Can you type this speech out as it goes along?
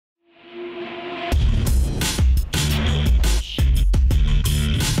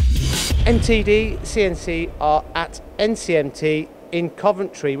NTD CNC are at NCMT in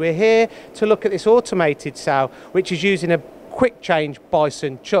Coventry. We're here to look at this automated cell which is using a quick change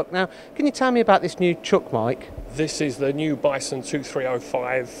Bison chuck. Now, can you tell me about this new chuck, Mike? This is the new Bison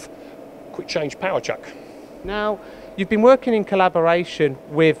 2305 quick change power chuck. Now, you've been working in collaboration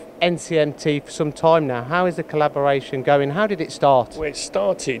with NCMT for some time now. How is the collaboration going? How did it start? Well, it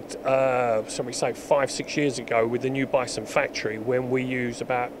started, somebody say 5-6 years ago with the new Bison factory when we use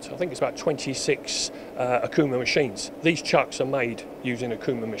about, I think it's about 26 Akuma machines. These chucks are made using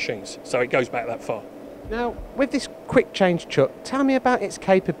Akuma machines, so it goes back that far. Now, with this quick change chuck, tell me about its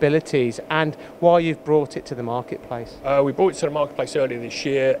capabilities and why you've brought it to the marketplace. We brought it to the marketplace earlier this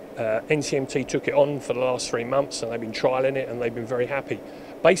year. NCMT took it on for the last 3 months and they've been trialling it and they've been very happy.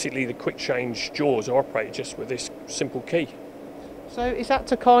 Basically, the quick change jaws are operated just with this simple key. So is that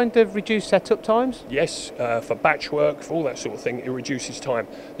to kind of reduce setup times? Yes, for batch work, for all that sort of thing, it reduces time.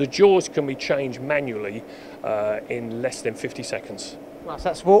 The jaws can be changed manually in less than 50 seconds. Well, so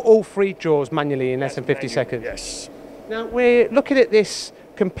that's for all 3 jaws manually in less than 50 seconds? Yes. Now, we're looking at this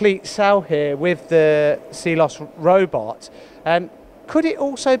complete cell here with the CLOS robot. Could it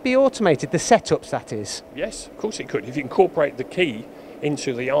also be automated, the setups that is? Yes, of course it could. If you incorporate the key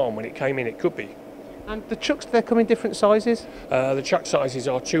into the arm when it came in, it could be. And the chucks, they come in different sizes? The chuck sizes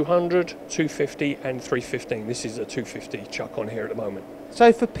are 200, 250 and 315. This is a 250 chuck on here at the moment.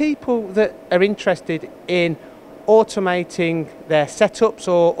 So for people that are interested in automating their setups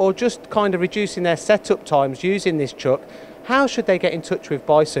or just kind of reducing their setup times using this chuck, how should they get in touch with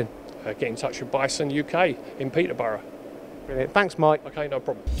Bison? Get in touch with Bison UK in Peterborough. Brilliant. Thanks, Mike. Okay, no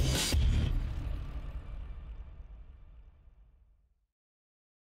problem.